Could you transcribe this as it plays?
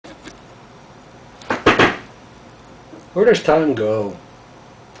Where does time go?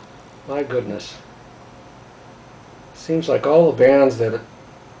 My goodness. Seems like all the bands that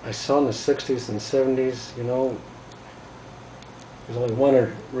I saw in the 60s and 70s, there's only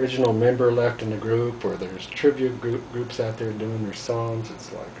one original member left in the group, or there's tribute groups out there doing their songs.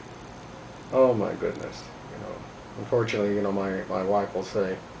 It's like, oh my goodness. Unfortunately, my wife will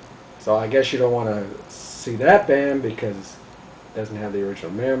say, so I guess you don't want to see that band because it doesn't have the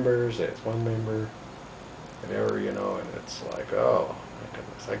original members, it's one member, whatever, and it's like, oh my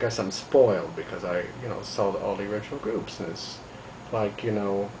goodness, I guess I'm spoiled because I saw all the original groups, and it's like,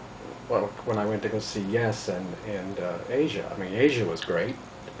 well, when I went to go see Yes and Asia, I mean, Asia was great,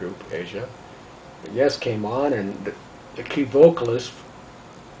 the group Asia. But Yes came on, and the key vocalist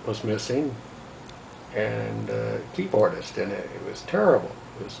was missing, and keyboardist, and it was terrible.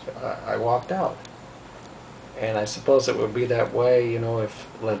 I walked out. And I suppose it would be that way, if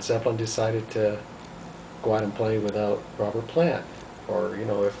Led Zeppelin decided to go out and play without Robert Plant, or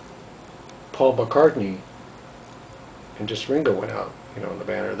if Paul McCartney and just Ringo went out, in the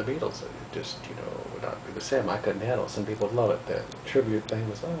band, or the Beatles, it just would not be the same. I couldn't handle it. Some people would love it. The tribute thing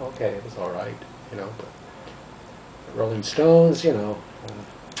was, oh, okay, it was all right, but the Rolling Stones,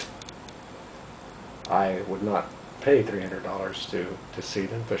 I would not pay $300 to see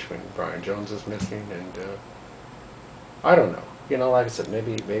them, especially when Brian Jones is missing, and I don't know. Like I said,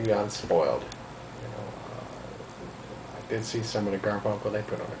 maybe I'm spoiled. I did see some of the Garfunkel. They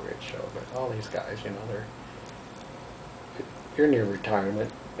put on a great show, but all these guys, you're near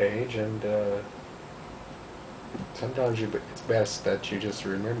retirement age, and sometimes it's best that you just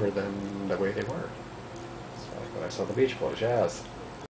remember them the way they were. It's like when I saw the Beach Boys. Yes,